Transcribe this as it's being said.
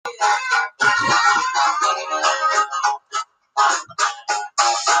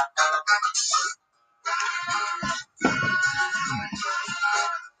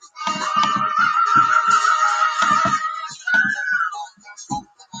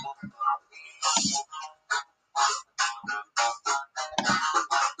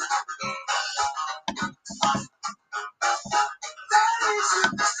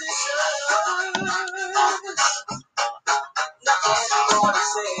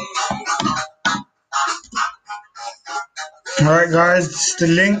All right, guys, this is the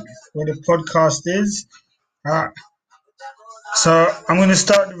link where the podcast is. Uh, so I'm going to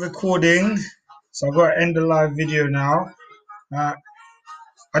start the recording. So I've got to end the live video now. Uh,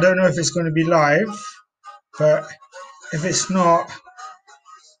 I don't know if it's going to be live, but if it's not,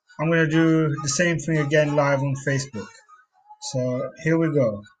 I'm going to do the same thing again live on Facebook. So here we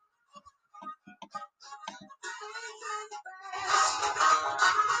go.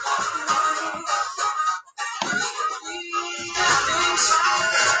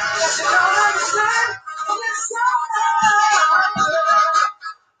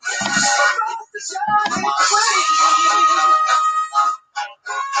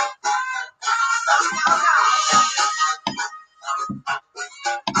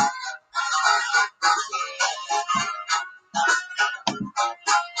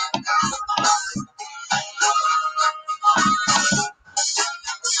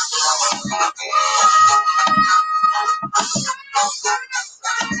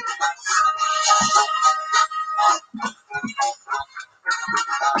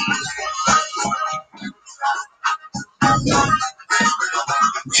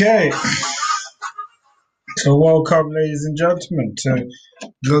 Okay, so welcome, ladies and gentlemen, to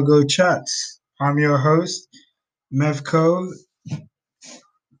GoGo Chats. I'm your host, Mevco.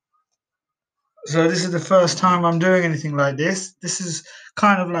 So this is the first time I'm doing anything like this. This is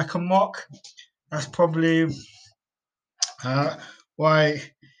kind of like a mock. That's probably why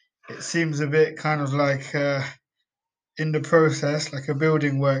it seems a bit kind of like in the process, like a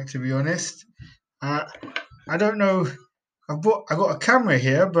building work, to be honest. Uh, I don't know. I got a camera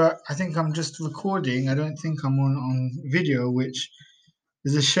here, but I think I'm just recording. I don't think I'm on video, which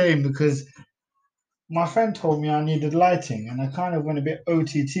is a shame because my friend told me I needed lighting, and I kind of went a bit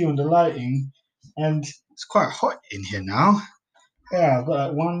OTT on the lighting, and it's quite hot in here now. Yeah, I've got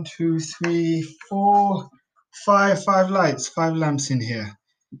like one, two, three, four, five lights, five lamps in here.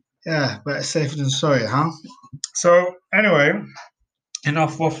 Yeah, better safe than sorry, huh? So anyway,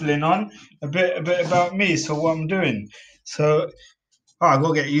 enough waffling on. A bit about me. So what I'm doing. So I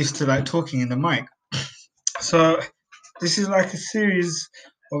gotta get used to like talking in the mic. So this is like a series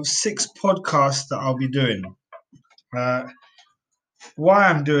of 6 podcasts that I'll be doing. Uh, why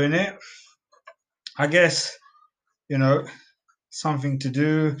I'm doing it, I guess, you know, something to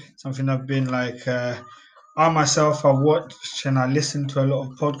do, something I've been like. I myself, I watch and I listen to a lot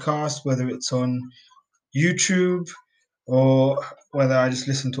of podcasts, whether it's on YouTube or whether I just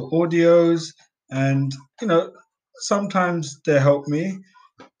listen to audios. And, sometimes they help me,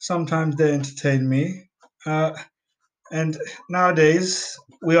 sometimes they entertain me. Uh, and nowadays,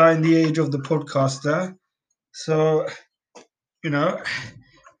 we are in the age of the podcaster. So, you know,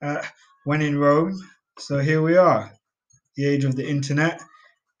 uh, when in Rome, so here we are, the age of the internet.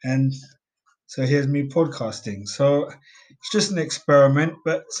 And so here's me podcasting. So it's just an experiment,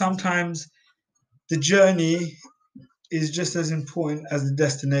 but sometimes the journey is just as important as the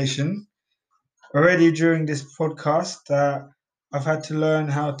destination. Already during this podcast, I've had to learn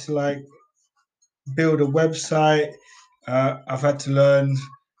how to like build a website. I've had to learn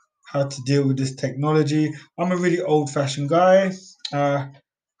how to deal with this technology. I'm a really old-fashioned guy. Uh,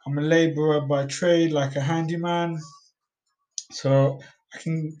 I'm a laborer by trade, like a handyman. So I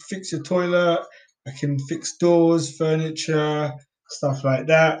can fix your toilet, I can fix doors, furniture, stuff like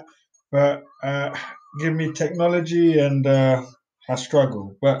that. But give me technology and I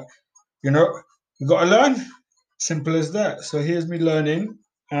struggle. But you know, you got to learn. Simple as that. So here's me learning.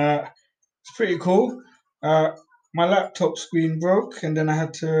 It's pretty cool. Uh, my laptop screen broke, and then I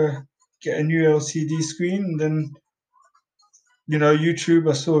had to get a new LCD screen. And then, YouTube,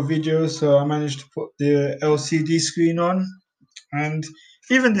 I saw a video, so I managed to put the LCD screen on. And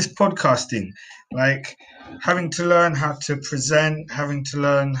even this podcasting, like having to learn how to present, having to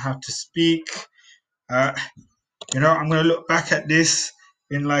learn how to speak. Uh, I'm going to look back at this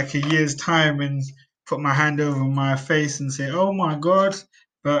in like a year's time and put my hand over my face and say, oh my God.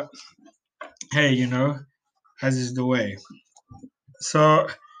 But hey, as is the way. So,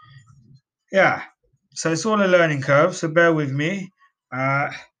 yeah. So it's all a learning curve. So bear with me.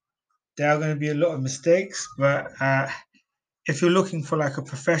 Uh, there are going to be a lot of mistakes, but if you're looking for like a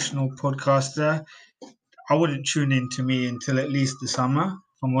professional podcaster, I wouldn't tune in to me until at least the summer,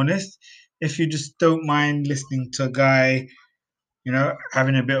 if I'm honest. If you just don't mind listening to a guy,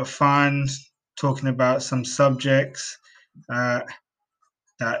 having a bit of fun, talking about some subjects uh,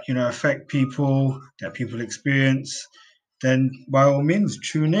 that, affect people, that people experience, then by all means,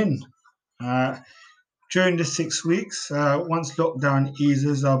 tune in. Uh, during the 6 weeks, once lockdown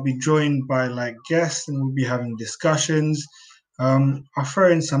eases, I'll be joined by like guests and we'll be having discussions. I'll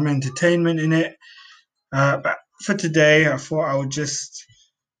throw in some entertainment in it. But for today, I thought I would just,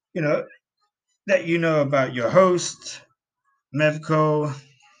 you know, let you know about your host, Mevco,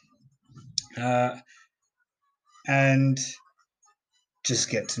 uh, and just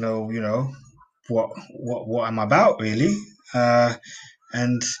get to know, what I'm about really.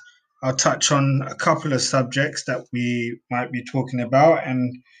 And I'll touch on a couple of subjects that we might be talking about,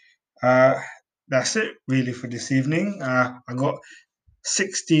 and uh, that's it really for this evening. I got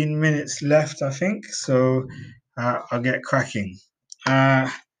 16 minutes left, I think, so I'll get cracking. Uh,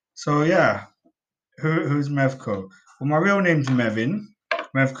 so yeah, who's Mevco? Well, my real name's Mevin.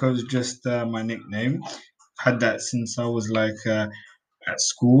 Mevco is just my nickname. Had that since I was at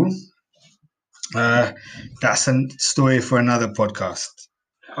school. Uh, that's a story for another podcast.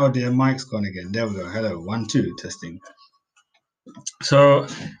 Oh dear, mic's gone again. There we go. Hello, 1, 2, testing. So,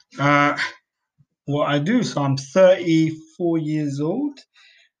 uh, what I do? So I'm 34 years old.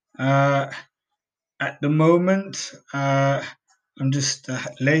 Uh, at the moment, I'm just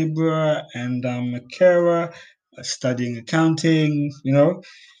a labourer and I'm a carer, studying accounting.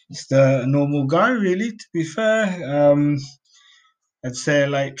 Just a normal guy, really. To be fair, I'd say I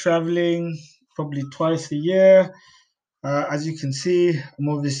like traveling probably twice a year. As you can see, I'm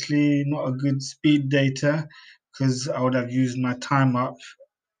obviously not a good speed dater because I would have used my time up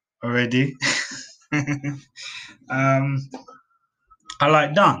already. um, I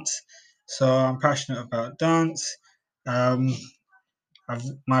like dance, so I'm passionate about dance. Um,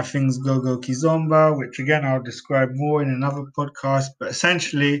 my things go kizomba, which again I'll describe more in another podcast. But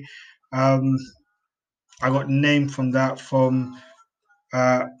essentially, um, I got the name from that from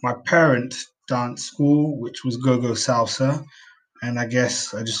my parents' dance school, which was go salsa, and I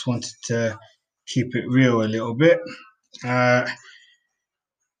guess I just wanted to keep it real a little bit. Uh,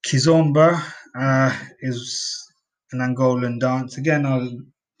 Kizomba is an Angolan dance. Again, I'll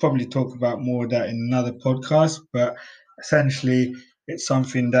probably talk about more of that in another podcast, but essentially, it's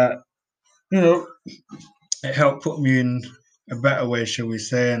something that, you know, it helped put me in a better way, shall we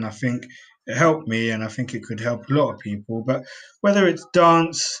say, and I think it helped me, and I think it could help a lot of people. But whether it's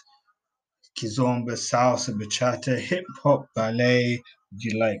dance, kizomba, salsa, bachata, hip hop, ballet, do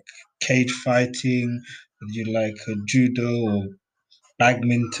you like cage fighting, do you like judo or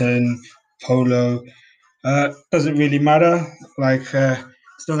badminton, polo, doesn't really matter.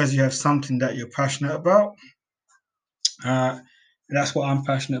 As long as you have something that you're passionate about, uh, that's what I'm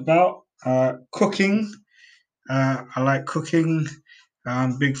passionate about. Cooking, I like cooking.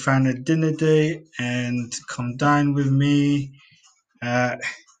 I'm a big fan of Dinner Date and Come Dine with Me. Uh,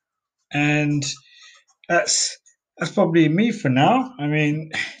 and that's that's probably me for now. I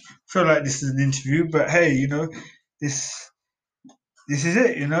mean, I feel like this is an interview, but hey, this this is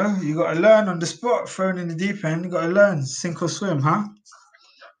it. You got to learn on the spot, thrown in the deep end. You got to learn, sink or swim, huh?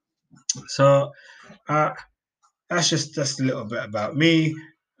 So uh, that's a little bit about me.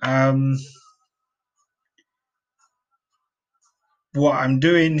 Um, what I'm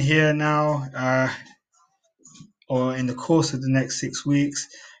doing here now, or in the course of the next 6 weeks,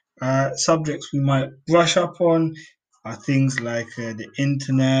 subjects we might brush up on are things like the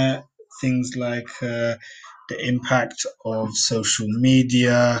internet, things like the impact of social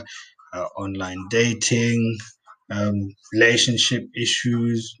media, online dating, relationship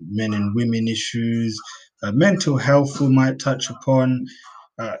issues, men and women issues, mental health we might touch upon,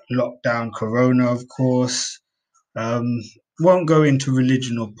 lockdown, corona, of course. Um, won't go into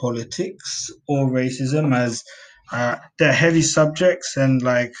religion or politics or racism as they're heavy subjects, and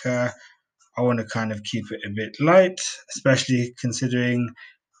I want to kind of keep it a bit light, especially considering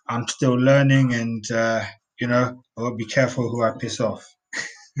I'm still learning and I will be careful who I piss off.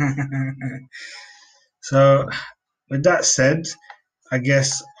 So with that said, I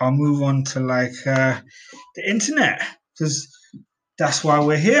guess I'll move on to the internet because that's why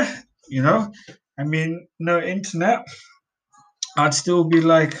we're here. You know, I mean, no internet, I'd still be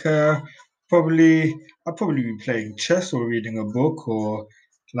probably I'd probably be playing chess or reading a book or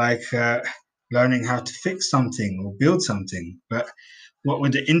like learning how to fix something or build something. But what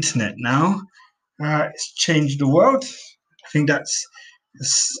with the internet now, it's changed the world. I think that's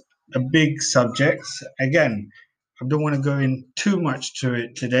a big subject. Again, I don't want to go in too much to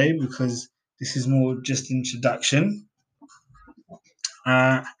it today because this is more just introduction.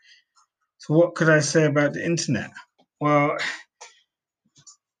 Uh, so what could I say about the internet? Well,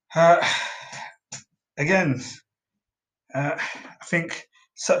 uh, again, I think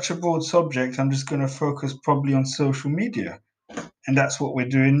such a broad subject, I'm just going to focus probably on social media. And that's what we're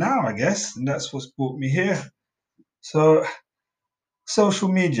doing now, I guess. And that's what's brought me here. So, social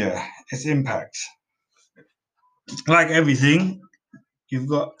media, its impact. like everything, you've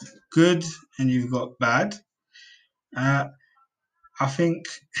got good and you've got bad. Uh, I think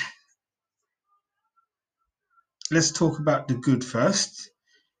let's talk about the good first,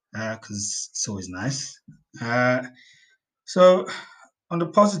 because it's always nice. Uh, so, on the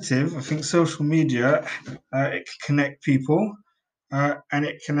positive, I think social media it can connect people and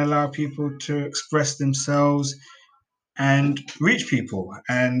it can allow people to express themselves and reach people.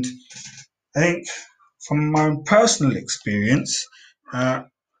 And I think from my personal experience, uh,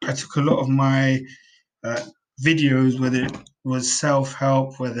 I took a lot of my uh, videos, whether it was self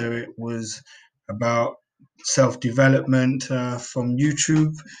help, whether it was about self development from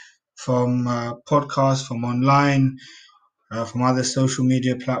YouTube, from podcasts, from online, from other social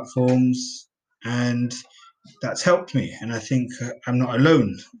media platforms, and that's helped me. And I think I'm not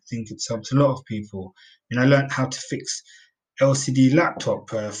alone. I think it's helped a lot of people. And I learned how to fix LCD laptop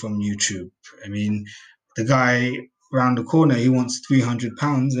from YouTube. I mean, the guy around the corner, he wants £300,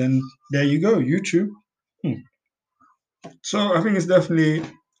 and there you go, YouTube. Hmm. So I think it's definitely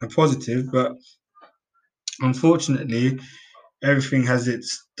a positive, but unfortunately, everything has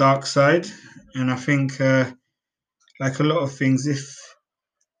its dark side. And I think, like a lot of things, if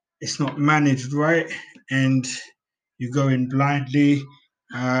it's not managed right and you go in blindly,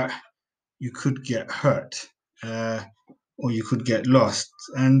 uh, you could get hurt or you could get lost.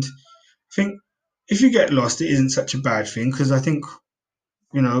 And I think if you get lost, it isn't such a bad thing because I think,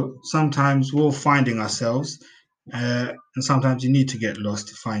 sometimes we're finding ourselves and sometimes you need to get lost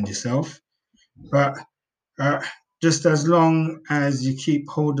to find yourself. But uh, just as long as you keep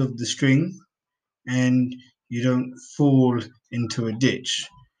hold of the string and you don't fall into a ditch.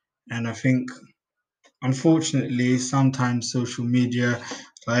 And I think unfortunately, sometimes social media,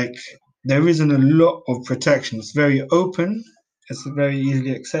 like there isn't a lot of protection. It's very open. It's very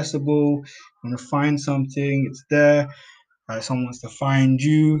easily accessible. You want to find something, it's there. Someone wants to find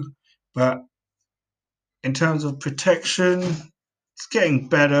you, but in terms of protection, it's getting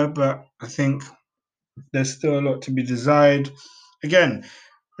better. But I think there's still a lot to be desired. Again,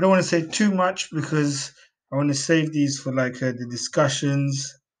 I don't want to say too much because I want to save these for like the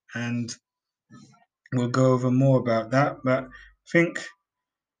discussions and we'll go over more about that. But I think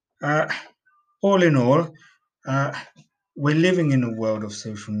uh, all in all, uh, we're living in a world of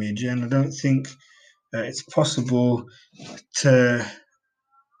social media, and I don't think it's possible to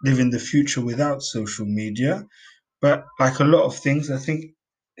live in the future without social media. But like a lot of things, I think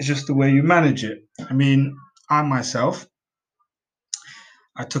it's just the way you manage it. I mean, I myself,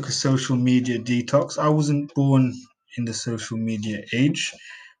 I took a social media detox. I wasn't born in the social media age.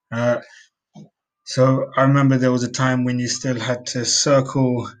 Uh, so I remember there was a time when you still had to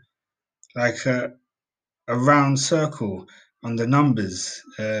circle like a round circle on the numbers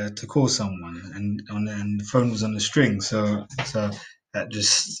to call someone, and the phone was on the string. So that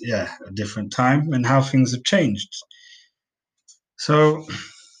just a different time and how things have changed. So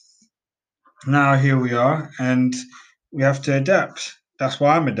now here we are, and we have to adapt. That's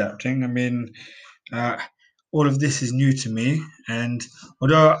why I'm adapting. I mean, uh, all of this is new to me, and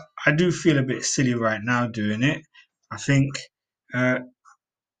although I do feel a bit silly right now doing it, I think uh,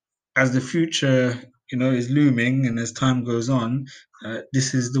 as the future, is looming, and as time goes on,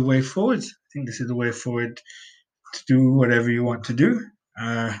 this is the way forward. I think this is the way forward to do whatever you want to do,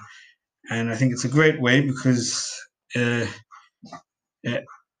 uh, and I think it's a great way because uh, it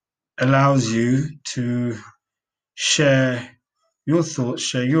allows you to share your thoughts,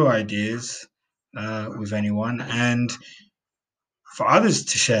 share your ideas with anyone, and for others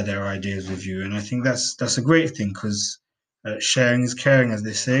to share their ideas with you. And I think that's a great thing because sharing is caring, as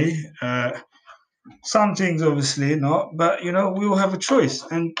they say. Some things obviously not, but we all have a choice,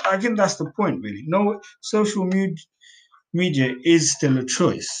 and I think that's the point really. No, media is still a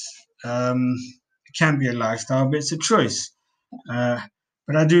choice. It can be a lifestyle, but it's a choice. Uh,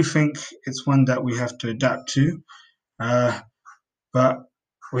 but I do think it's one that we have to adapt to. Uh, but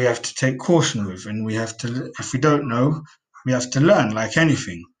we have to take caution with, and we have to, if we don't know, we have to learn like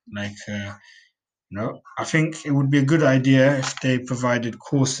anything. Like I think it would be a good idea if they provided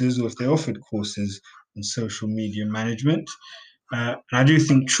courses or if they offered courses on social media management. And I do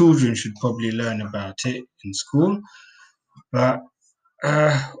think children should probably learn about it in school, but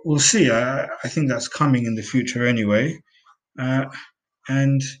we'll see. I think that's coming in the future anyway. Uh,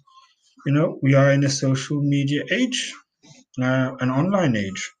 and, we are in a social media age, an online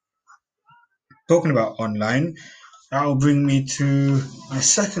age. Talking about online, that will bring me to my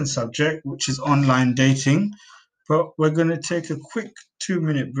second subject, which is online dating. But we're going to take a quick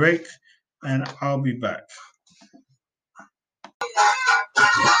 2-minute break and I'll be back.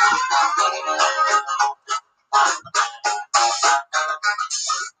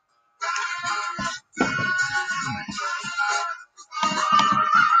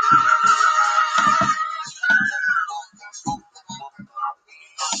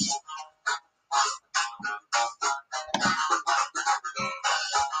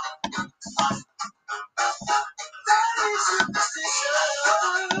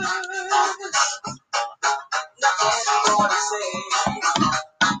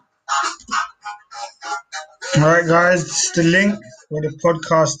 All right, guys, this is the link where the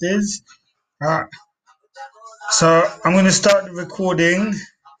podcast is. Uh, so I'm going to start the recording.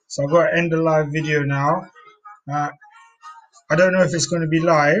 So I've got to end the live video now. Uh, I don't know if it's going to be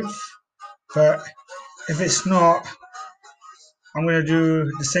live, but if it's not, I'm going to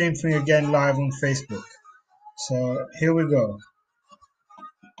do the same thing again live on Facebook. So here we go.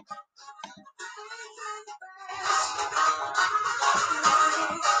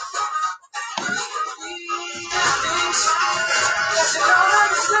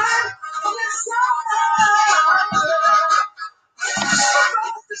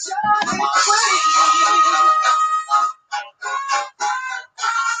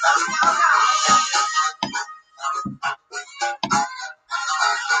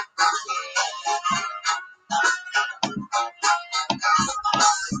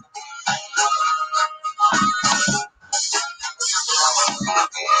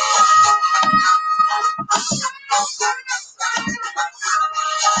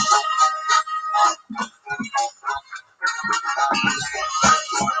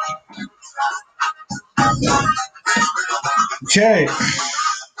 Okay,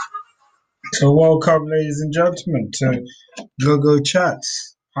 so welcome, ladies and gentlemen, to GoGo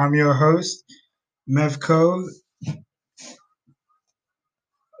Chats. I'm your host, Mevco.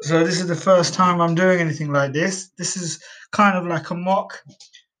 So this is the first time I'm doing anything like this. This is kind of like a mock.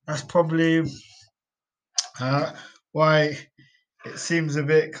 That's probably uh, why it seems a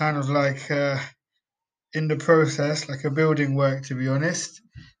bit kind of like in the process, like a building work, to be honest.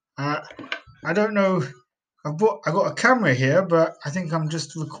 Uh, I don't know. I got a camera here, but I think I'm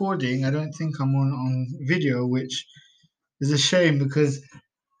just recording. I don't think I'm on video, which is a shame because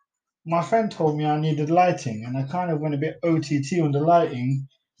my friend told me I needed lighting, and I kind of went a bit OTT on the lighting,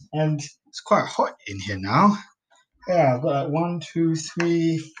 and it's quite hot in here now. Yeah, I've got like one, two,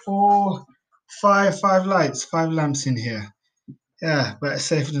 three, four, five lights, five lamps in here. Yeah, better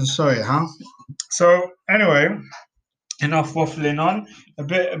safe than sorry, huh? So anyway, enough waffling on. A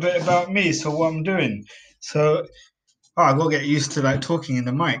bit about me. So what I'm doing. So I gotta get used to like talking in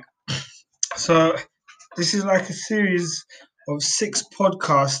the mic. So this is like a series of 6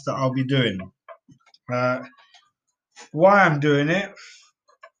 podcasts that I'll be doing. Uh, why I'm doing it,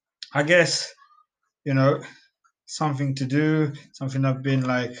 I guess, you know, something to do, something I've been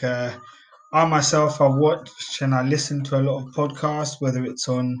like. I myself, I watch and I listen to a lot of podcasts, whether it's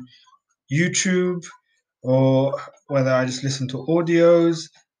on YouTube or whether I just listen to audios.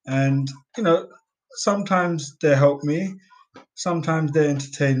 And, you know, sometimes they help me, sometimes they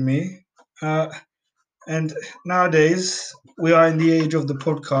entertain me. And nowadays, we are in the age of the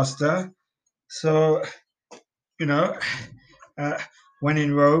podcaster. So, you know, uh, when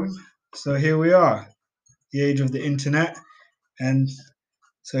in Rome, so here we are, the age of the internet. And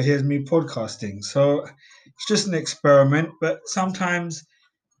so here's me podcasting. So it's just an experiment, but sometimes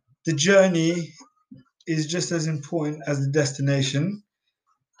the journey is just as important as the destination.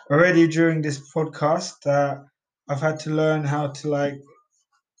 Already during this podcast, I've had to learn how to like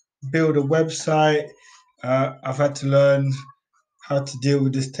build a website. I've had to learn how to deal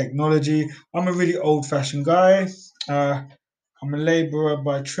with this technology. I'm a really old-fashioned guy. Uh, I'm a laborer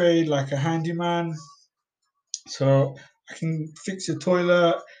by trade, like a handyman. So I can fix your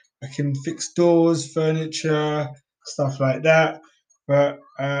toilet, I can fix doors, furniture, stuff like that. But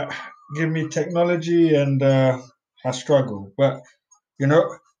give me technology and I struggle. But you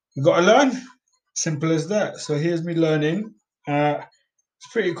know, you got to learn. Simple as that. So here's me learning.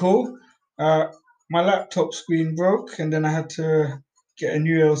 It's pretty cool. Uh, my laptop screen broke, and then I had to get a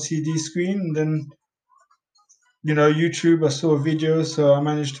new LCD screen. And then, YouTube, I saw a video, so I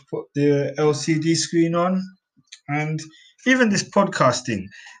managed to put the LCD screen on. And even this podcasting,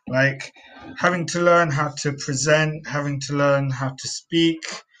 like having to learn how to present, having to learn how to speak.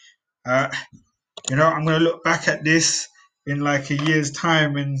 Uh, I'm going to look back at this in like a year's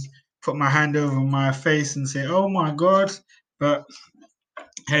time and put my hand over my face and say, oh my God. But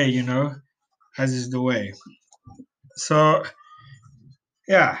hey, as is the way. So,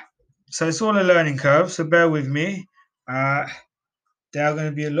 yeah. So it's all a learning curve. So bear with me. There are going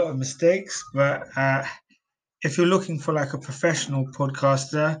to be a lot of mistakes, but if you're looking for like a professional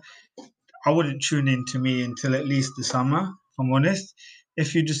podcaster, I wouldn't tune in to me until at least the summer, if I'm honest.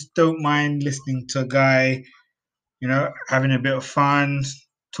 If you just don't mind listening to a guy, having a bit of fun,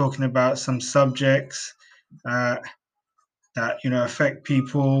 talking about some subjects uh, that affect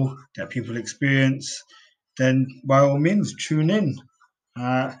people, that people experience, then by all means tune in.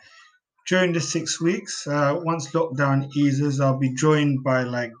 Uh, During the 6 weeks, once lockdown eases, I'll be joined by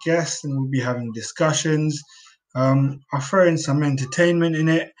like guests, and we'll be having discussions. I'll throw in some entertainment in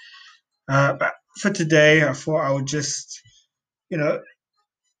it. But for today, I thought I would just, you know,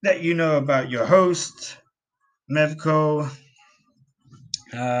 let you know about your host, Mevco,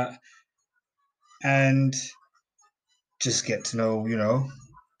 uh, and just get to know,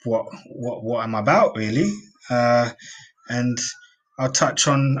 what I'm about really. And I'll touch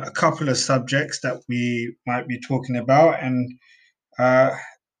on a couple of subjects that we might be talking about, and uh,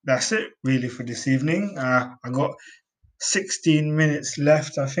 that's it really for this evening. I got 16 minutes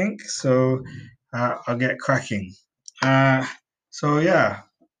left, I think, so I'll get cracking. Uh, so yeah,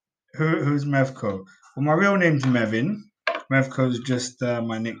 who's Mevco? Well, my real name's Mevin. Mevco's just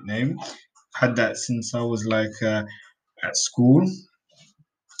my nickname. Had that since I was like at school.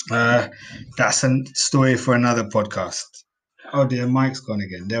 Uh, that's a story for another podcast. Oh dear, mic's gone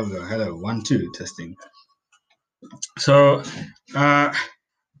again. There we go. Hello, 1, 2, testing. So, uh,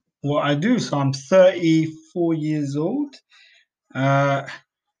 what I do? So I'm 34 years old. Uh,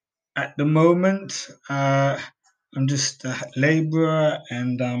 at the moment, I'm just a laborer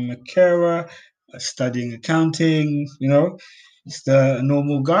and I'm a carer, studying accounting. Just a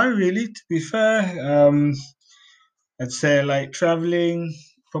normal guy, really. To be fair, I'd say I like traveling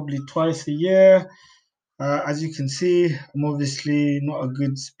probably twice a year. As you can see, I'm obviously not a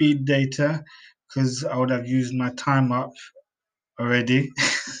good speed dater because I would have used my time up already.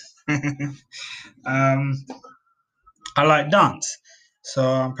 um, I like dance, so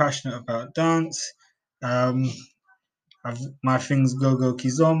I'm passionate about dance. Um, my things go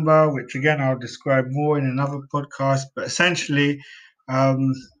kizomba, which again I'll describe more in another podcast. But essentially,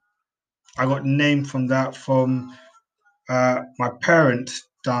 um, I got the name from that from my parents'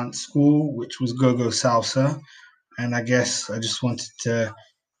 dance school, which was go salsa, and I guess I just wanted to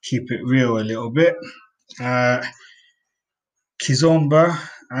keep it real a little bit. Uh, Kizomba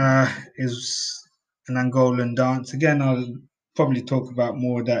is an Angolan dance. Again, I'll probably talk about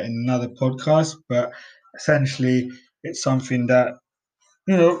more of that in another podcast, but essentially, it's something that,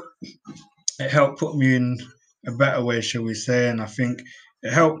 you know, it helped put me in a better way, shall we say, and I think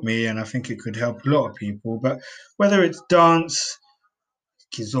it helped me, and I think it could help a lot of people. But whether it's dance,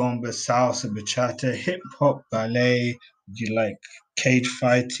 kizomba, salsa, bachata, hip hop, ballet, do you like cage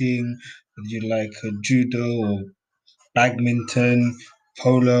fighting, do you like judo or badminton,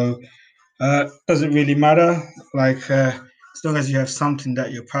 polo, doesn't really matter. Like as long as you have something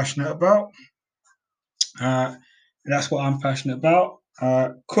that you're passionate about, uh, that's what I'm passionate about.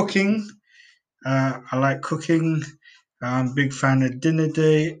 Cooking, I like cooking. I'm a big fan of Dinner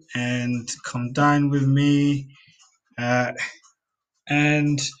Date and Come Dine with Me, uh,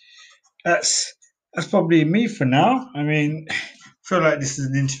 and that's that's probably me for now. I mean, I feel like this is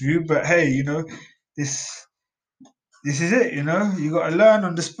an interview, but hey, this this is it. You got to learn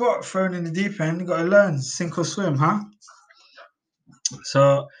on the spot, thrown in the deep end. You got to learn, sink or swim, huh?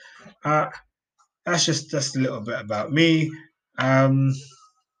 So uh, that's a little bit about me. Um,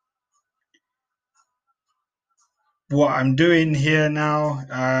 what I'm doing here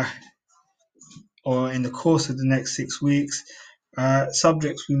now, or in the course of the next 6 weeks,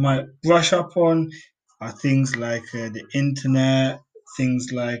 subjects we might brush up on are things like the internet,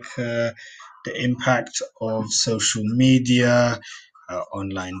 things like the impact of social media,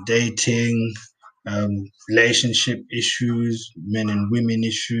 online dating, relationship issues, men and women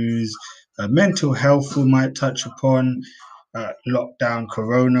issues, mental health we might touch upon, lockdown,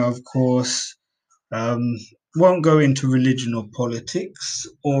 corona, of course. Um, won't go into religion or politics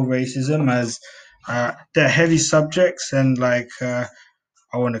or racism as they're heavy subjects, and like I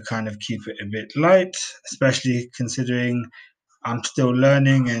want to kind of keep it a bit light, especially considering I'm still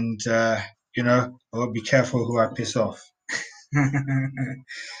learning, and I will be careful who I piss off.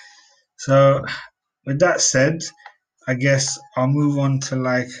 So with that said, I guess I'll move on to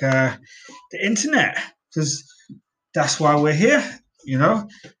like the internet, because that's why we're here. You know,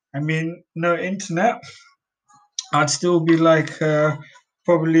 I mean, no internet, I'd still be like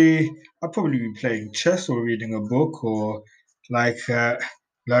probably I'd probably be playing chess or reading a book or like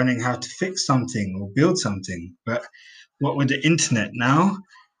learning how to fix something or build something. But what with the internet now,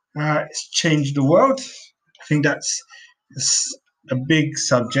 it's changed the world. I think that's a big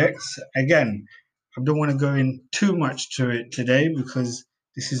subject. Again, I don't want to go in too much to it today because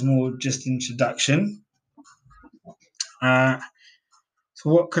this is more just introduction. So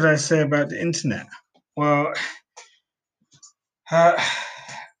what could I say about the internet? Well, uh,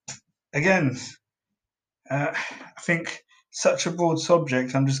 again, I think such a broad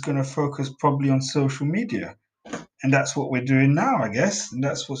subject. I'm just going to focus probably on social media, and that's what we're doing now, I guess, and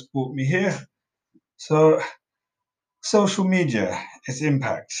that's what's brought me here. So, social media, its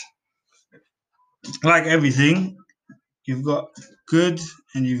impact. Like everything, you've got good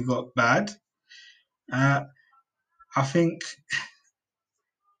and you've got bad. Uh, I think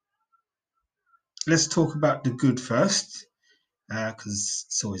let's talk about the good first, because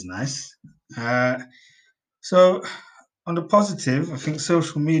it's always nice. Uh, so, on the positive, I think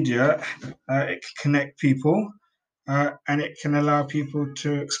social media it can connect people and it can allow people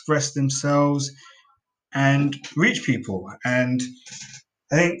to express themselves and reach people. And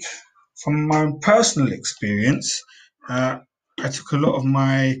I think from my own personal experience, I took a lot of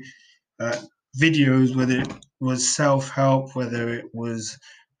my uh, videos, whether it was self help, whether it was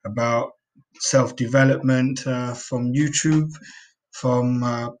about self development from YouTube, from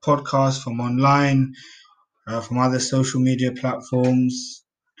podcasts, from online, from other social media platforms,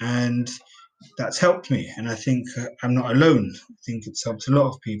 and that's helped me. And I think I'm not alone. I think it's helped a lot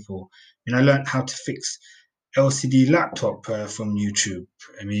of people. And I learned how to fix LCD laptop from YouTube.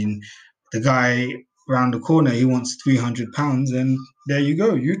 I mean, the guy around the corner, he wants £300, and there you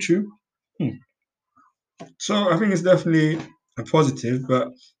go, YouTube. Hmm. So I think it's definitely a positive, but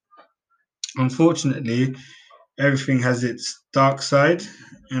unfortunately, everything has its dark side.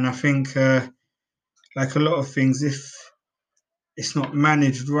 And I think, like a lot of things, if it's not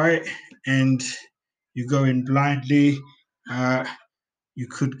managed right and you go in blindly, uh, you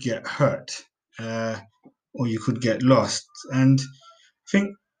could get hurt or you could get lost. And I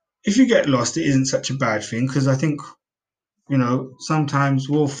think if you get lost, it isn't such a bad thing because I think, sometimes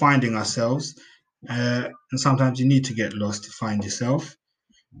we're all finding ourselves and sometimes you need to get lost to find yourself.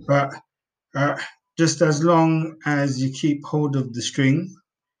 But uh, just as long as you keep hold of the string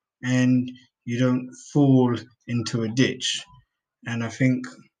and you don't fall into a ditch. And I think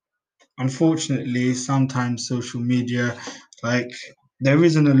unfortunately, sometimes social media, like there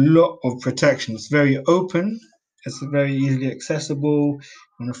isn't a lot of protection. It's very open. It's very easily accessible.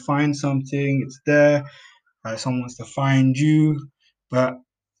 You want to find something, it's there. Someone wants to find you, but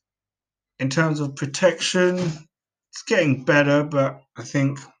in terms of protection, it's getting better. But I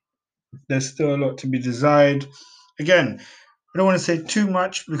think there's still a lot to be desired. Again, I don't want to say too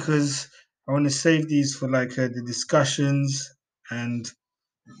much because I want to save these for like the discussions and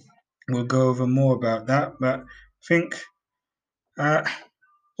we'll go over more about that. But I think uh,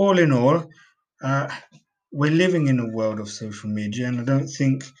 all in all, uh, we're living in a world of social media, and I don't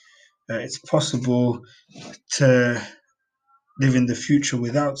think it's possible to live in the future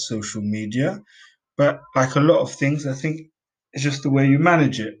without social media. But like a lot of things, I think it's just the way you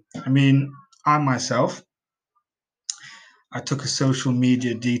manage it. I mean, I myself, I took a social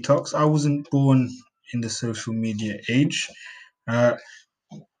media detox. I wasn't born in the social media age. Uh,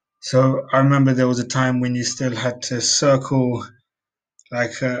 so I remember there was a time when you still had to circle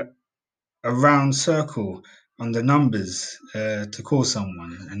like a round circle on the numbers to call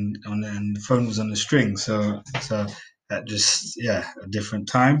someone, and the phone was on a string. So that just a different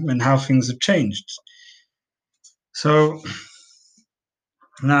time and how things have changed. So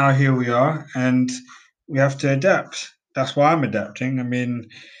now here we are, and we have to adapt. That's why I'm adapting. I mean,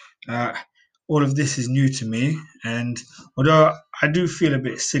 uh, all of this is new to me, and although I do feel a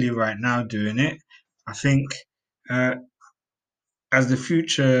bit silly right now doing it, I think uh, as the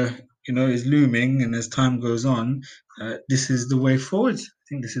future, is looming, and as time goes on, this is the way forward. I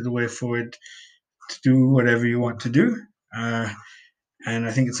think this is the way forward to do whatever you want to do, uh, and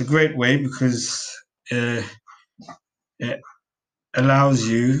I think it's a great way because uh, it allows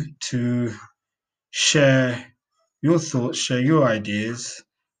you to share your thoughts, share your ideas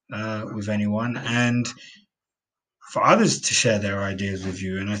with anyone, and for others to share their ideas with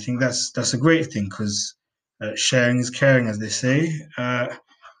you. And I think that's a great thing because sharing is caring, as they say.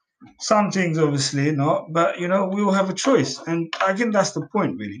 Some things obviously not, but we all have a choice, and I think that's the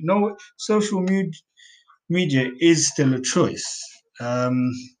point really. No, media is still a choice.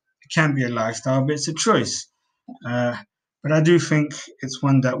 It can be a lifestyle, but it's a choice. Uh, but I do think it's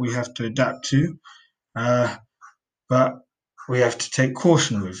one that we have to adapt to. Uh, but we have to take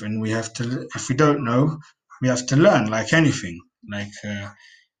caution with, and we have to, if we don't know, we have to learn like anything. Like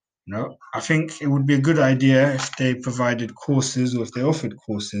I think it would be a good idea if they provided courses or if they offered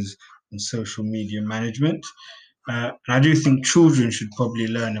courses on social media management. And I do think children should probably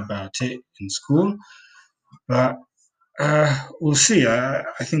learn about it in school. But We'll see. I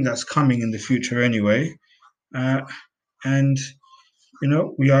think that's coming in the future anyway. Uh, and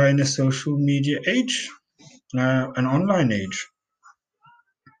we are in a social media age, an online age.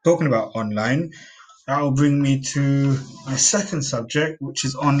 Talking about online, that will bring me to my second subject, which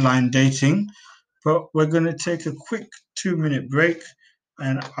is online dating. But we're going to take a quick 2 minute break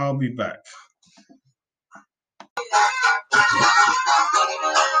and I'll be back.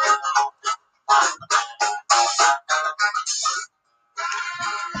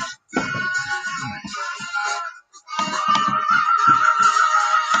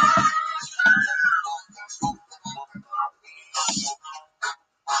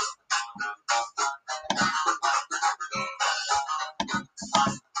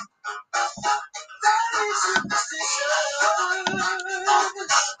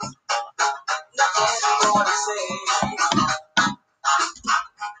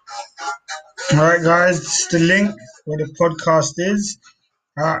 All right, guys, this is the link where the podcast is.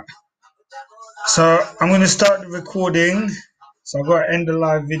 Uh, so I'm going to start the recording. So I've got to end the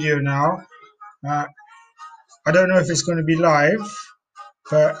live video now. Uh, I don't know if it's going to be live,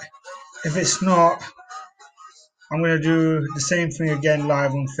 but if it's not, I'm going to do the same thing again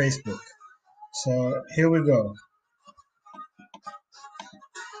live on Facebook. So here we go.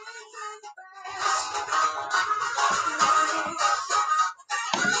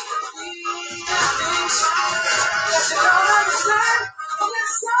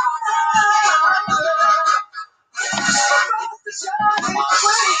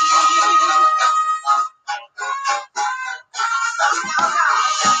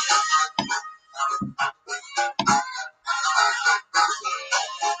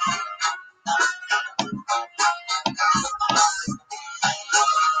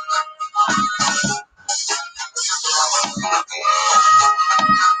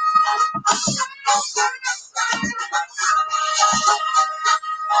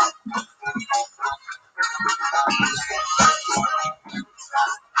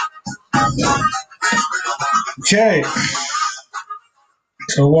 Okay,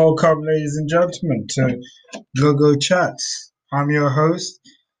 so welcome, ladies and gentlemen, to GoGo Chats. I'm your host,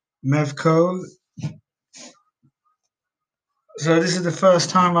 Mevco. So this is the first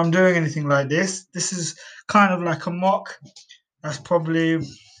time I'm doing anything like this. This is kind of like a mock. That's probably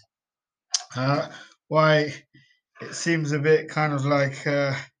uh, why it seems a bit kind of like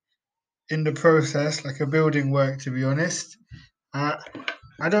in the process, like a building work, to be honest. Uh,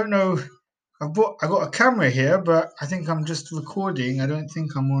 I don't know. I got a camera here, but I think I'm just recording. I don't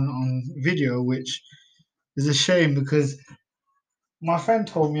think I'm on video, which is a shame because my friend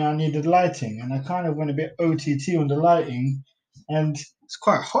told me I needed lighting, and I kind of went a bit OTT on the lighting, and it's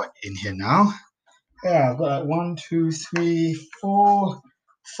quite hot in here now. Yeah, I've got like one, two, three, four,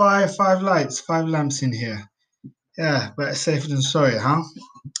 five lights, five lamps in here. Yeah, better safe than sorry, huh?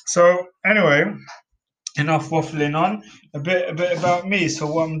 So anyway, enough waffling on. A bit about me. So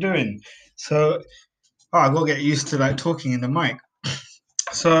what I'm doing. So I gotta get used to like talking in the mic.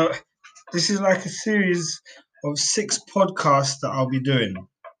 So this is like a series of 6 podcasts that I'll be doing.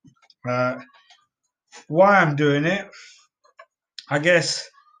 Uh, why I'm doing it, I guess,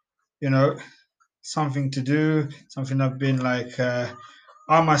 you know, something to do, something I've been like.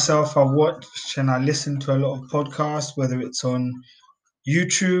 I myself, I watch and I listen to a lot of podcasts, whether it's on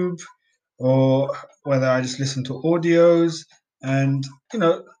YouTube or whether I just listen to audios. And,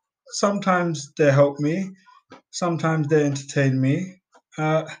 sometimes they help me, sometimes they entertain me.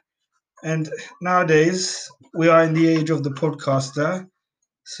 And nowadays, we are in the age of the podcaster.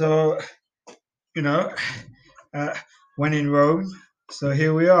 So, you know, uh, when in Rome, so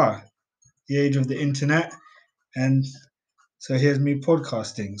here we are, the age of the internet. And so here's me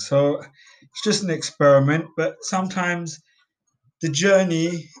podcasting. So it's just an experiment, but sometimes the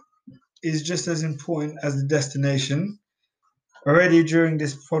journey is just as important as the destination. Already during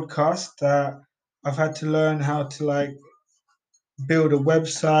this podcast, I've had to learn how to like build a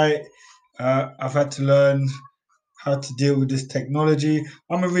website. I've had to learn how to deal with this technology.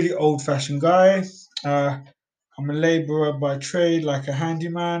 I'm a really old-fashioned guy. Uh, I'm a laborer by trade, like a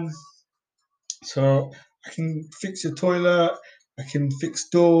handyman. So I can fix your toilet, I can fix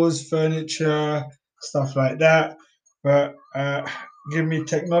doors, furniture, stuff like that. But give me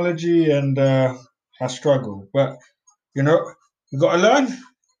technology and I struggle. But you know, you got to learn.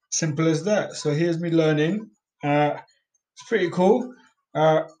 Simple as that. So here's me learning. It's pretty cool.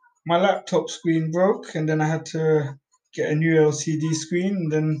 Uh, my laptop screen broke, and then I had to get a new LCD screen.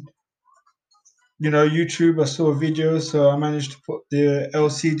 And then YouTube, I saw a video, so I managed to put the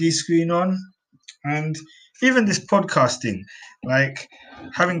LCD screen on, and even this podcasting, like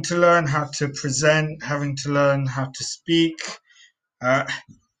having to learn how to present, having to learn how to speak. Uh,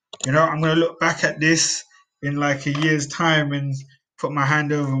 I'm going to look back at this in like a year's time and put my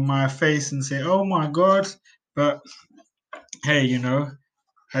hand over my face and say, "Oh my God!" But hey,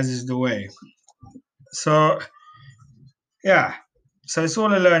 as is the way. So yeah, so it's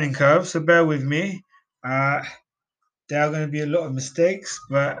all a learning curve. So bear with me. Uh, there are going to be a lot of mistakes,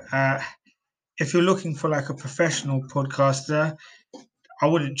 but if you're looking for like a professional podcaster, I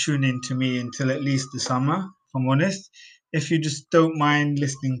wouldn't tune in to me until at least the summer, if I'm honest. If you just don't mind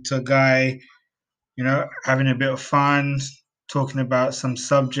listening to a guy, having a bit of fun, talking about some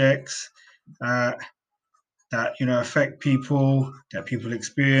subjects uh, that, affect people, that people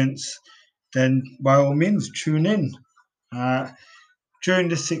experience, then by all means, tune in. Uh, During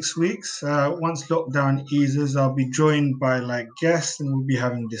the 6 weeks, once lockdown eases, I'll be joined by like guests and we'll be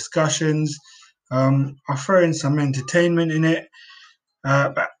having discussions. I'll throw in some entertainment in it.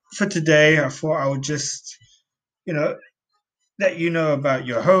 But for today, I thought I would just, you know, let you know about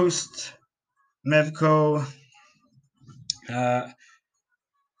your host, Mevco, uh,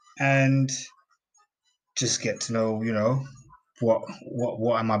 and just get to know,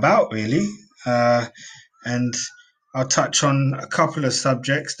 what I'm about really. Uh, and I'll touch on a couple of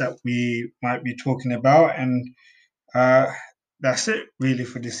subjects that we might be talking about, and uh, that's it really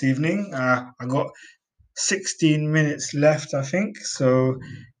for this evening. I got 16 minutes left, I think, so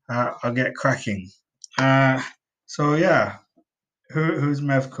I'll get cracking. Uh, so yeah, who's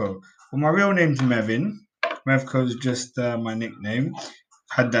Mevco? Well, my real name's Mevin. Mevco's just my nickname.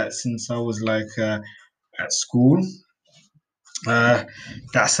 Had that since I was like at school.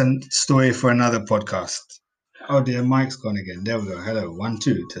 That's a story for another podcast. Oh dear, mic's gone again. There we go. Hello, 1,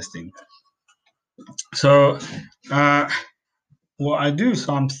 2, testing. So, uh, what I do?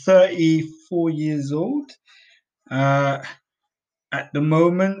 So I'm 34 years old. Uh, at the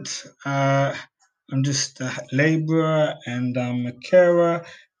moment, I'm just a laborer and I'm a carer,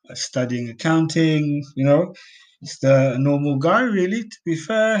 studying accounting. Just a normal guy, really. To be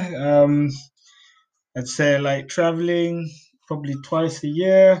fair, I'd say I like traveling probably twice a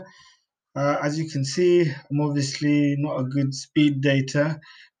year. As you can see, I'm obviously not a good speed dater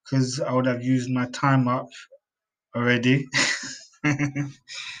because I would have used my time up already.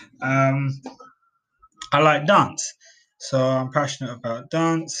 um, I like dance, so I'm passionate about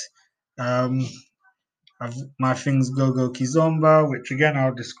dance. Um, my things go kizomba, which again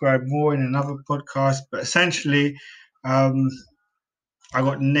I'll describe more in another podcast. But essentially, um, I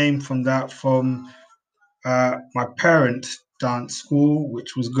got the name from that from my parents' dance school,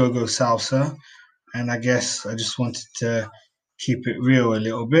 which was Go-Go Salsa, and I guess I just wanted to keep it real a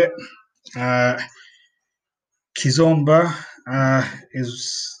little bit. Uh, Kizomba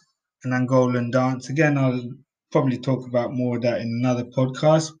is an Angolan dance. Again, I'll probably talk about more of that in another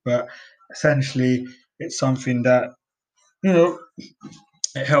podcast, but essentially, it's something that, you know,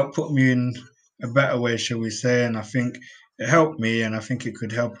 it helped put me in a better way, shall we say, and I think it helped me, and I think it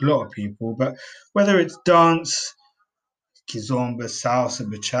could help a lot of people. But whether it's dance, kizomba, salsa,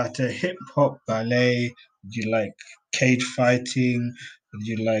 bachata, hip hop, ballet, would you like cage fighting, would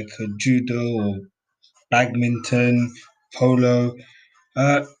you like judo or badminton, polo,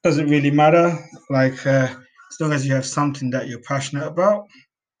 doesn't really matter. Like, as long as you have something that you're passionate about,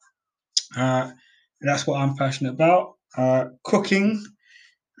 uh, that's what I'm passionate about. Cooking,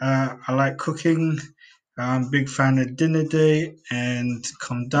 I like cooking. I'm a big fan of Dinner Date and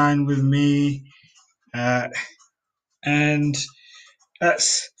Come Dine with Me. Uh, and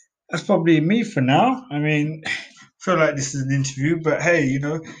that's that's probably me for now. I mean, I feel like this is an interview, but hey,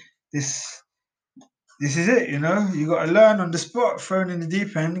 this this is it. You got to learn on the spot, thrown in the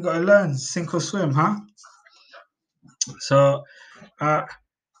deep end. You got to learn, sink or swim, huh? So uh,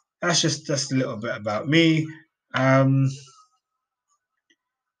 that's a little bit about me. Um,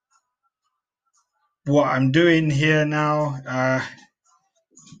 what I'm doing here now,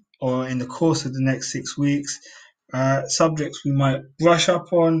 or in the course of the next 6 weeks, subjects we might brush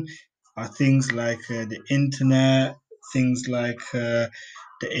up on are things like the internet, things like the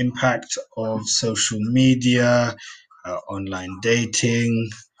impact of social media, online dating,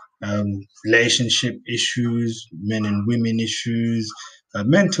 relationship issues, men and women issues,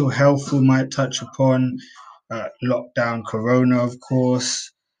 mental health we might touch upon, lockdown, corona, of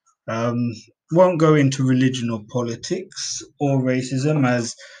course. Um, won't go into religion or politics or racism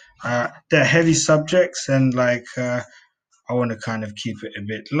as they're heavy subjects and like I want to kind of keep it a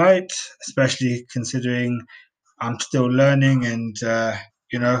bit light, especially considering I'm still learning and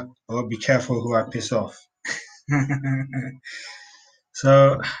I will be careful who I piss off.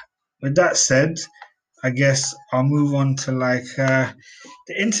 So with that said, I guess I'll move on to like the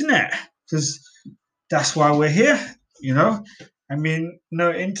internet because that's why we're here. You know, I mean,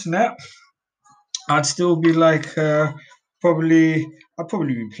 no internet, I'd still be like probably I'd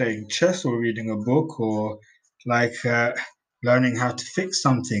probably be playing chess or reading a book or like learning how to fix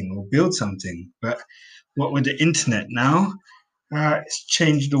something or build something. But what with the internet now, it's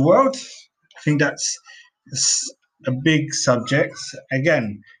changed the world. I think that's a big subject.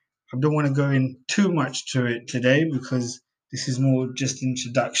 Again, I don't want to go in too much to it today because this is more just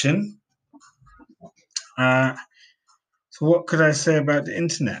introduction. Uh, so what could I say about the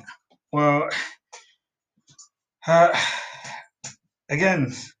internet? Well, uh,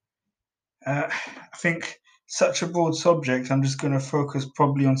 again, I think such a broad subject. I'm just going to focus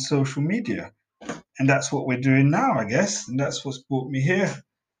probably on social media, and that's what we're doing now, I guess, and that's what's brought me here.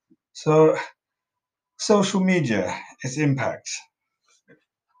 So, social media, its impact,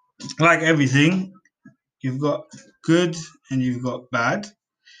 like everything, you've got good and you've got bad.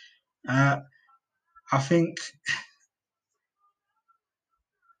 Uh, I think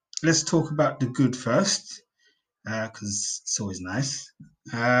let's talk about the good first, because it's always nice.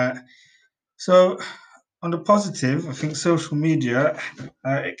 Uh, so, on the positive, I think social media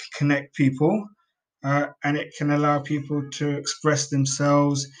it can connect people and it can allow people to express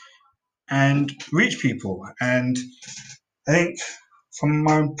themselves and reach people. And I think from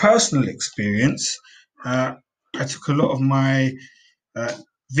my personal experience, I took a lot of my uh,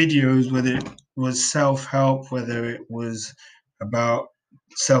 videos, whether it was self help, whether it was about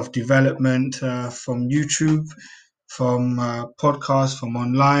self development from YouTube, from podcasts, from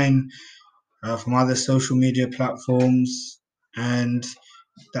online, from other social media platforms. And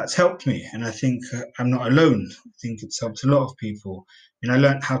that's helped me. And I think I'm not alone. I think it's helped a lot of people. And I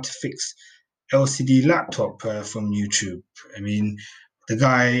learned how to fix LCD laptop from YouTube. I mean, the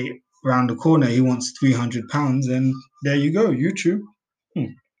guy around the corner, he wants £300, and there you go, YouTube.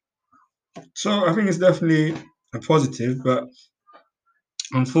 Hmm. So I think it's definitely a positive, but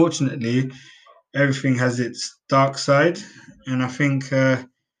unfortunately, everything has its dark side. And I think,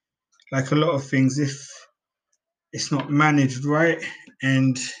 like a lot of things, if it's not managed right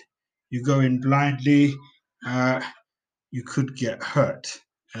and you go in blindly, uh, you could get hurt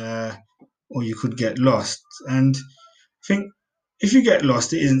uh, or you could get lost. And I think if you get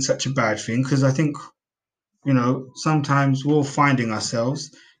lost, it isn't such a bad thing because I think, sometimes we're all finding ourselves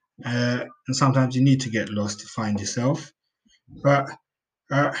and sometimes you need to get lost to find yourself. But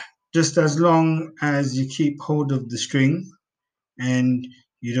uh, just as long as you keep hold of the string and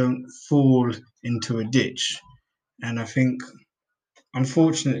you don't fall into a ditch. And I think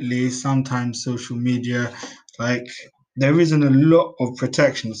unfortunately, sometimes social media, like there isn't a lot of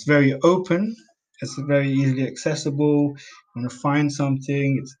protection. It's very open. It's very easily accessible. You want to find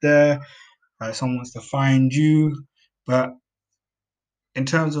something, it's there. Someone wants to find you, but in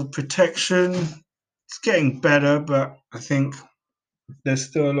terms of protection, it's getting better. But I think there's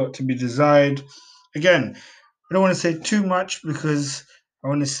still a lot to be desired. Again, I don't want to say too much because I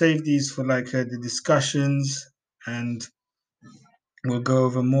want to save these for like the discussions and we'll go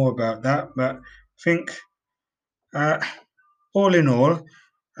over more about that. But I think uh, all in all,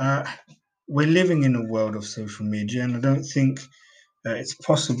 uh, we're living in a world of social media, and I don't think it's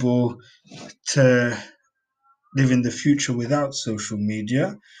possible to live in the future without social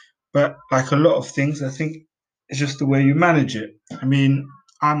media. But like a lot of things, I think it's just the way you manage it. I mean,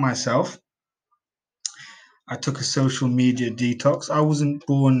 I myself, I took a social media detox. I wasn't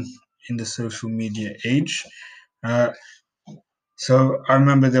born in the social media age. Uh, so I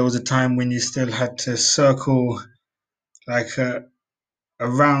remember there was a time when you still had to circle like a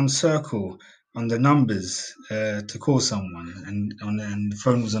round circle on the numbers to call someone, and the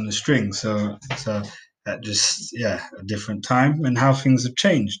phone was on the string. So that just a different time and how things have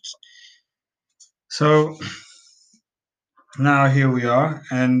changed. So now here we are,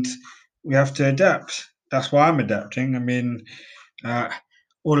 and we have to adapt. That's why I'm adapting. I mean, uh,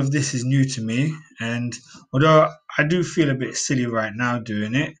 all of this is new to me, and although I do feel a bit silly right now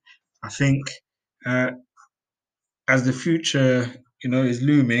doing it, I think uh, as the future, is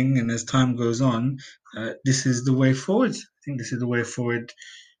looming, and as time goes on, this is the way forward. I think this is the way forward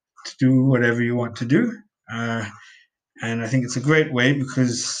to do whatever you want to do, uh, and I think it's a great way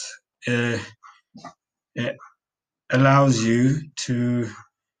because uh, it allows you to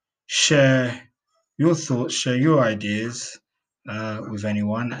share your thoughts, share your ideas with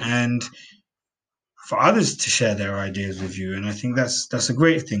anyone, and for others to share their ideas with you. And I think that's a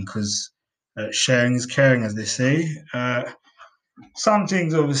great thing because sharing is caring, as they say. Some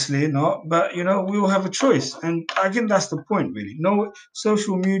things obviously not, but we all have a choice, and I think that's the point really. No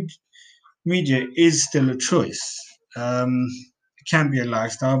social media. media is still a choice. It can be a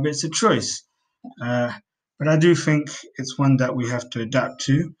lifestyle, but it's a choice. Uh, but I do think it's one that we have to adapt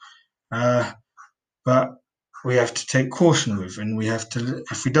to. Uh, but we have to take caution with, and we have to,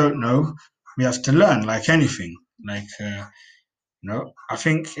 if we don't know, we have to learn like anything. I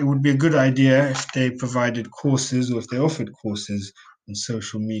think it would be a good idea if they provided courses or if they offered courses on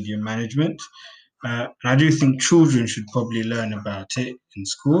social media management. And I do think children should probably learn about it in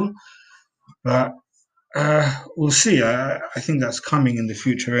school, but we'll see. I think that's coming in the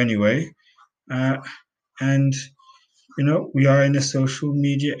future anyway. Uh, and, we are in a social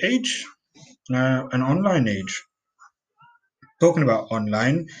media age, an online age. Talking about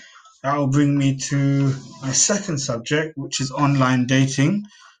online, that will bring me to my second subject, which is online dating.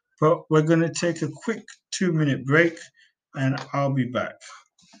 But we're going to take a quick 2 minute break and I'll be back.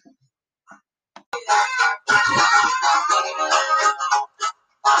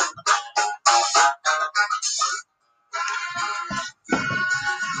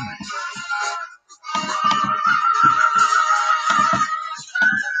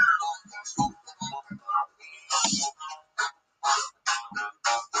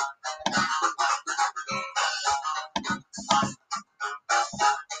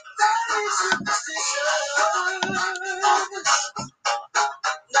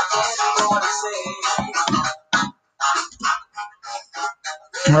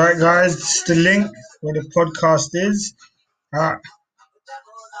 All right, guys, this is the link where the podcast is. Uh,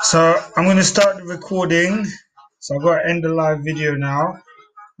 so I'm going to start the recording. So I've got to end the live video now.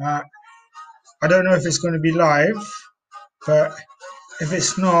 Uh, I don't know if it's going to be live, but if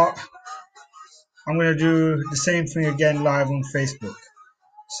it's not, I'm going to do the same thing again live on Facebook.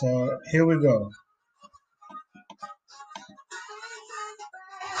 So here we go.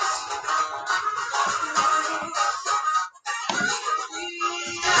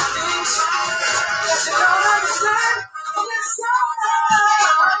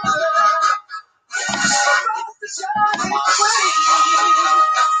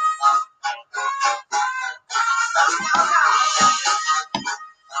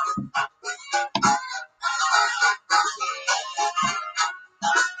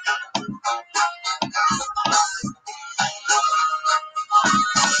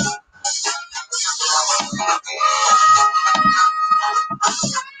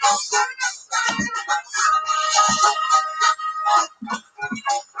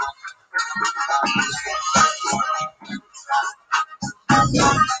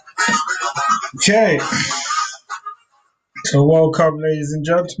 Okay, so welcome, ladies and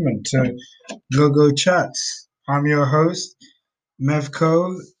gentlemen, to GoGo Chats. I'm your host,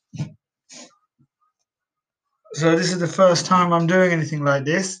 Mevco. So this is the first time I'm doing anything like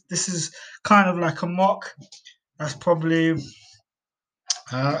this. This is kind of like a mock. That's probably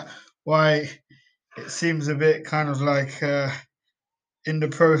uh, why it seems a bit kind of like in the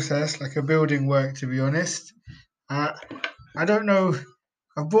process, like a building work, to be honest. Uh, I don't know.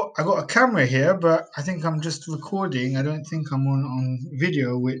 I got a camera here, but I think I'm just recording. I don't think I'm on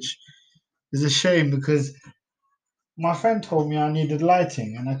video, which is a shame because my friend told me I needed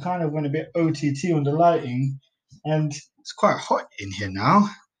lighting, and I kind of went a bit OTT on the lighting, and it's quite hot in here now.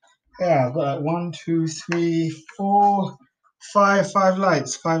 Yeah, I've got like one, two, three, four, five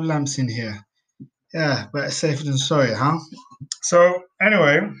lights, five lamps in here. Yeah, better safe than sorry, huh? So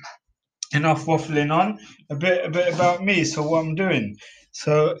anyway, enough waffling on. A bit about me. So what I'm doing.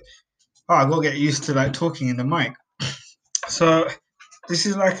 So I gotta get used to like talking in the mic. So this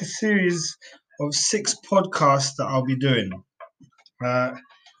is like a series of 6 podcasts that I'll be doing. Uh,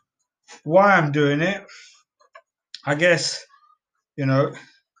 why I'm doing it, I guess, you know,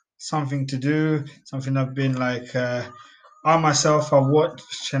 something to do, something I've been like. I myself, I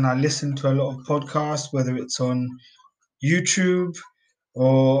watch and I listen to a lot of podcasts, whether it's on YouTube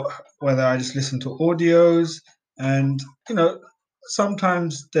or whether I just listen to audios. And,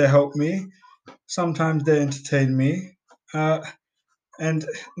 sometimes they help me, sometimes they entertain me. And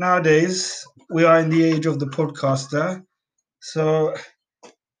nowadays, we are in the age of the podcaster. So,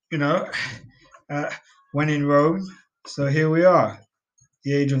 you know, uh, when in Rome, so here we are,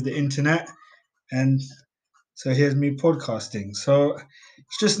 the age of the internet. And so here's me podcasting. So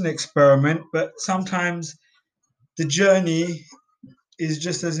it's just an experiment, but sometimes the journey is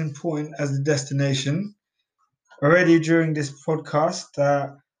just as important as the destination. Already during this podcast,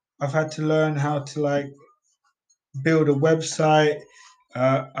 I've had to learn how to like build a website.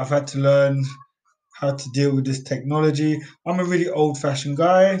 I've had to learn how to deal with this technology. I'm a really old-fashioned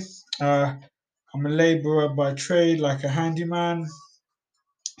guy. Uh, I'm a laborer by trade, like a handyman.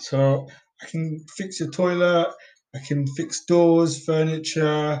 So I can fix your toilet. I can fix doors,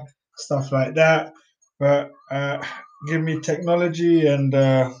 furniture, stuff like that. But give me technology and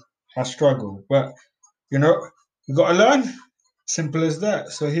I struggle. But you know, you got to learn. Simple as that.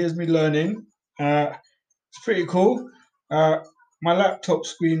 So here's me learning. It's pretty cool. Uh, my laptop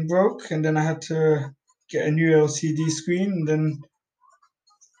screen broke, and then I had to get a new LCD screen. And then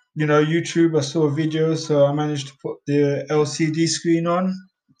YouTube, I saw a video, so I managed to put the LCD screen on.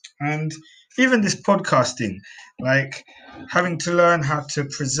 And even this podcasting, like having to learn how to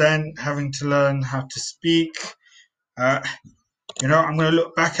present, having to learn how to speak. Uh, I'm going to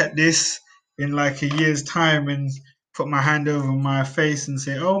look back at this in like a year's time and put my hand over my face and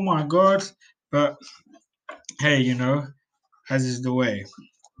say, oh my God. But hey, as is the way.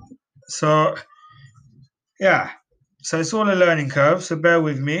 So, yeah. So it's all a learning curve. So bear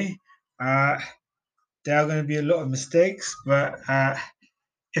with me. There are going to be a lot of mistakes, but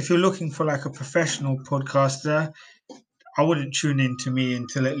if you're looking for like a professional podcaster, I wouldn't tune in to me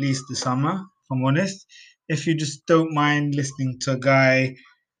until at least the summer, if I'm honest. If you just don't mind listening to a guy,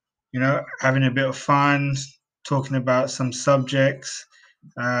 having a bit of fun, talking about some subjects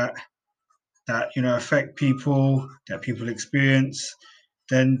uh, that, affect people, that people experience,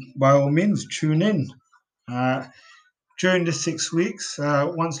 then by all means, tune in. Uh, During the 6 weeks,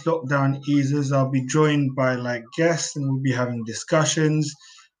 once lockdown eases, I'll be joined by like guests and we'll be having discussions.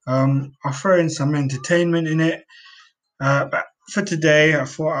 I'll throw in some entertainment in it. But for today, I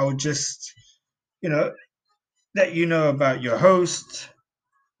thought I would just, you know, let you know about your host,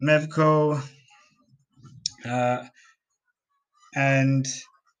 Mevco, uh, and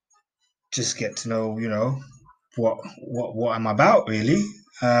just get to know, what I'm about really.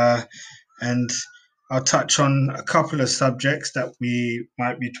 And I'll touch on a couple of subjects that we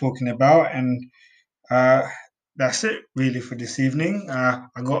might be talking about, and uh, that's it really for this evening.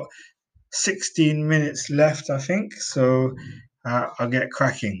 I got 16 minutes left, I think, so I'll get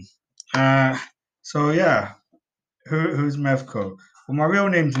cracking. Uh, so yeah, who's Mevco? Well, my real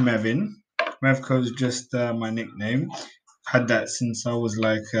name's Mevin. Mevco is just my nickname. Had that since I was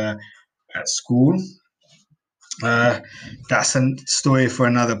like at school. That's a story for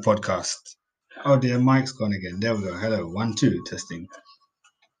another podcast. Oh dear, mic's gone again. There we go. Hello, 1, 2, testing.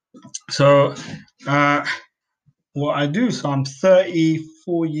 So, uh, what I do? So I'm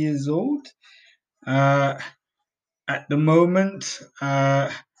 34 years old. Uh, at the moment,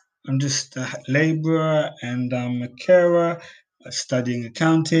 I'm just a labourer and I'm a carer, studying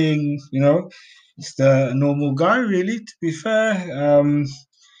accounting. Just a normal guy, really. To be fair,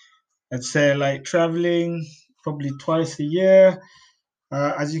 I'd say I like traveling probably twice a year.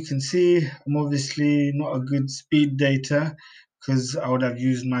 As you can see, I'm obviously not a good speed data because I would have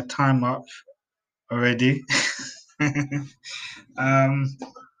used my time up already. um,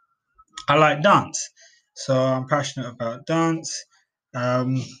 I like dance, so I'm passionate about dance.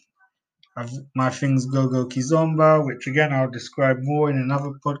 Um, my things go kizomba, which again I'll describe more in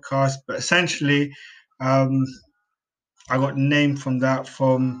another podcast. But essentially, um, I got the name from that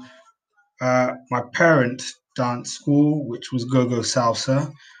from my parents' dance school, which was go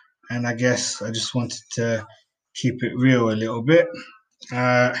salsa, and I guess I just wanted to keep it real a little bit.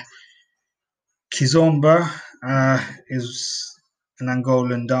 Uh, Kizomba is an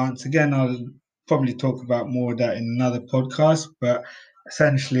Angolan dance. Again, I'll probably talk about more of that in another podcast, but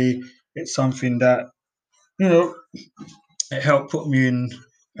essentially, it's something that, you know, it helped put me in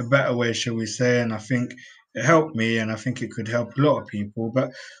a better way, shall we say, and I think it helped me, and I think it could help a lot of people.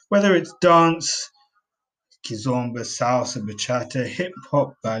 But whether it's dance, kizomba, salsa, bachata, hip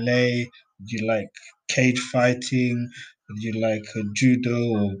hop, ballet, do you like cage fighting, do you like judo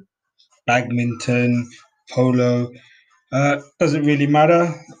or badminton, polo, doesn't really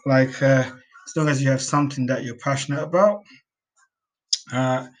matter. Like, as long as you have something that you're passionate about,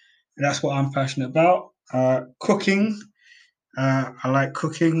 uh, that's what I'm passionate about. Cooking, I like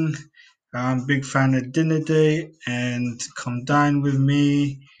cooking. I'm a big fan of Dinner Date and Come Dine with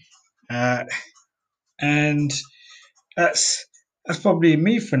Me. Uh, and that's that's probably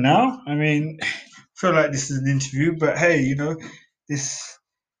me for now. I mean, I feel like this is an interview, but hey, this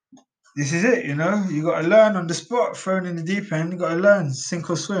this is it. You got to learn on the spot, thrown in the deep end. You got to learn, sink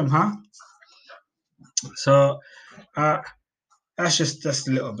or swim, huh? So uh, that's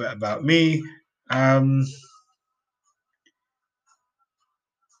a little bit about me. Um,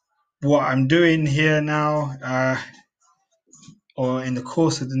 what I'm doing here now, or in the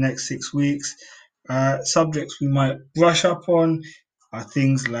course of the next 6 weeks, subjects we might brush up on are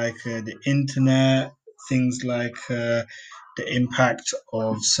things like the internet, things like the impact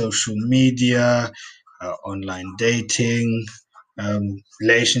of social media, online dating,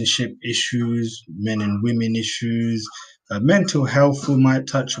 relationship issues, men and women issues, mental health we might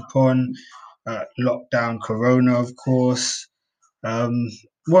touch upon, lockdown, corona, of course. Um,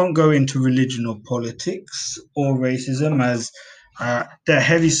 won't go into religion or politics or racism as they're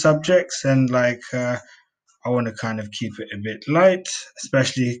heavy subjects, and I want to kind of keep it a bit light,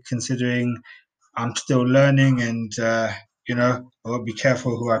 especially considering I'm still learning and I will be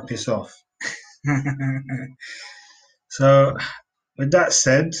careful who I piss off. So, with that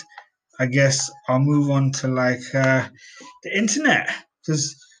said, I guess I'll move on to the internet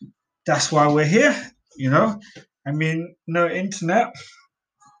because that's why we're here. You know, I mean, no internet,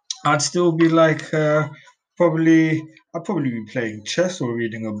 I'd still be probably I'd probably be playing chess or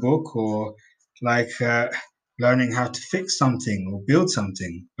reading a book or like uh, learning how to fix something or build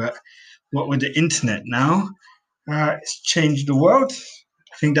something. But what with the internet now, it's changed the world.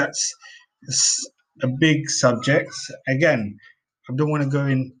 I think that's a big subject. Again, I don't want to go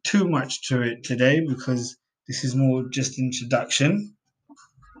in too much to it today because this is more just introduction.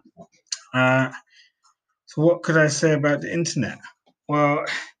 Uh, so what could I say about the internet? Well,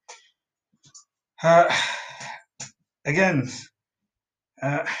 uh, again,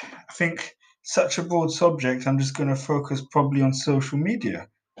 I think such a broad subject. I'm just going to focus probably on social media,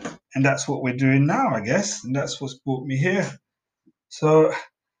 and that's what we're doing now, I guess, and that's what's brought me here. So,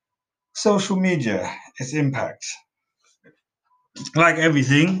 social media, its impact, like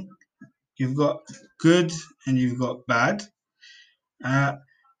everything, you've got good and you've got bad. Uh,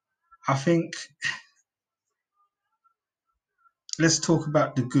 I think let's talk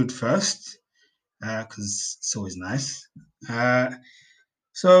about the good first, because it's always nice. Uh,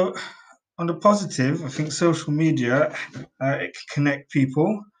 so, on the positive, I think social media it can connect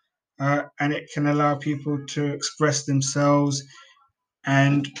people and it can allow people to express themselves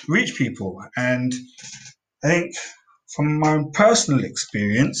and reach people. And I think from my own personal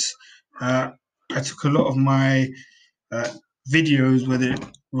experience, uh, I took a lot of my uh, videos, whether it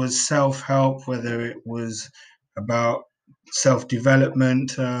was self help, whether it was about self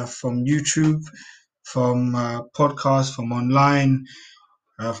development from YouTube, from podcasts, from online,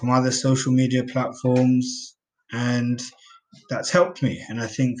 from other social media platforms, and that's helped me. And I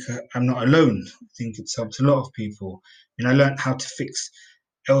think I'm not alone. I think it's helped a lot of people. And I learned how to fix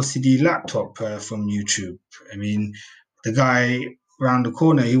LCD laptop from YouTube. I mean, the guy around the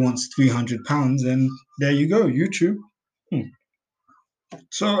corner, he wants £300, and there you go, YouTube. Hmm.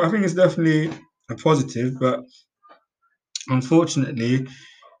 So I think it's definitely a positive, but unfortunately,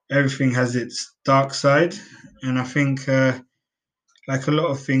 everything has its dark side. And I think, like a lot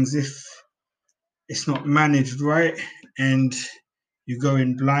of things, if it's not managed right and you go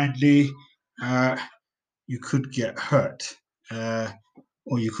in blindly, uh, you could get hurt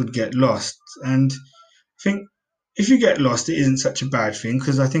or you could get lost. And I think if you get lost, it isn't such a bad thing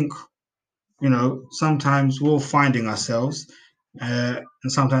because I think, sometimes we're all finding ourselves and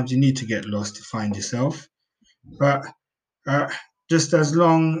sometimes you need to get lost to find yourself. But uh, just as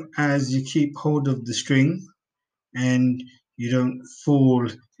long as you keep hold of the string and you don't fall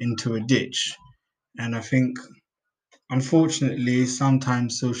into a ditch. And I think unfortunately,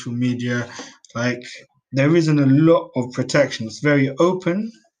 sometimes social media, like there isn't a lot of protection. It's very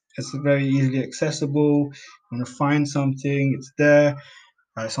open. It's very easily accessible. You want to find something, it's there.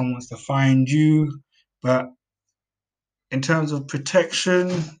 Someone wants to find you, but in terms of protection,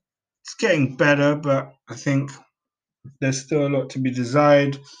 it's getting better. But I think there's still a lot to be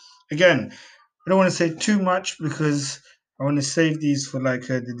desired. Again, I don't want to say too much because I want to save these for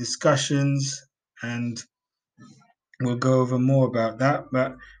the discussions and we'll go over more about that.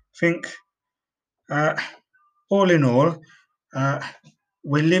 But I think uh, all in all, uh,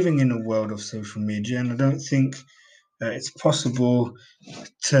 we're living in a world of social media, and I don't think it's possible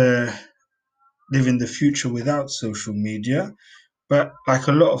to live in the future without social media. But like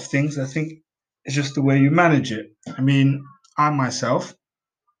a lot of things, I think it's just the way you manage it. I mean, I myself,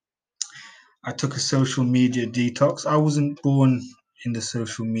 I took a social media detox. I wasn't born in the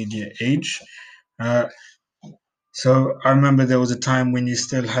social media age. Uh, so I remember there was a time when you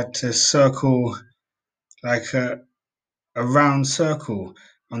still had to circle like a round circle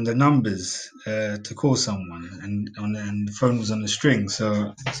on the numbers to call someone, and the phone was on a string.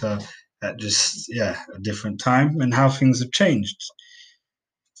 So that just a different time and how things have changed.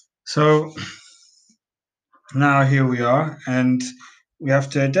 So now here we are, and we have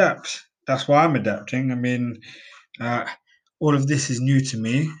to adapt. That's why I'm adapting. I mean, uh, all of this is new to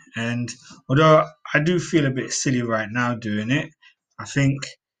me, and although I do feel a bit silly right now doing it, I think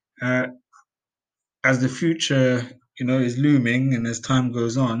uh, as the future, is looming, and as time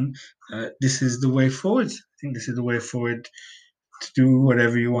goes on, this is the way forward. I think this is the way forward to do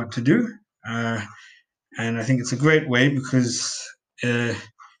whatever you want to do. Uh, And I think it's a great way because uh,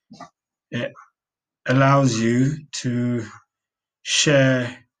 it allows you to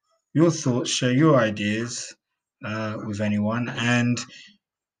share your thoughts, share your ideas with anyone, and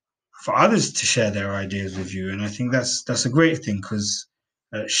for others to share their ideas with you. And I think that's a great thing because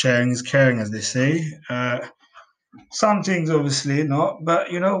sharing is caring, as they say. Some things, obviously, not,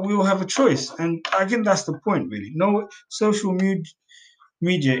 but we all have a choice, and I think that's the point, really. No,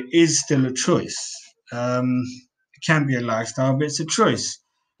 media is still a choice. It can be a lifestyle, but it's a choice.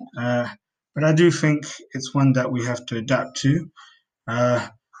 Uh, but I do think it's one that we have to adapt to. Uh,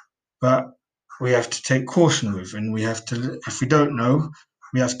 but we have to take caution with, and we have to, if we don't know,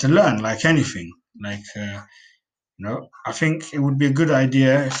 we have to learn, like anything. Like, I think it would be a good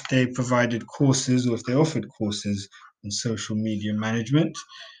idea if they provided courses or if they offered courses on social media management.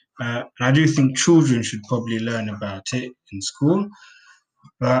 And I do think children should probably learn about it in school,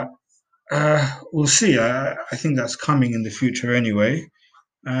 but we'll see. I think that's coming in the future anyway.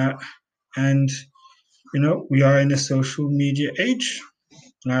 Uh, and, we are in a social media age,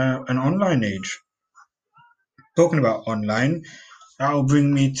 an online age. Talking about online, that will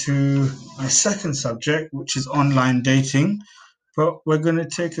bring me to my second subject, which is online dating. But we're going to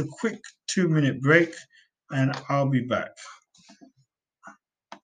take a quick 2-minute break and I'll be back.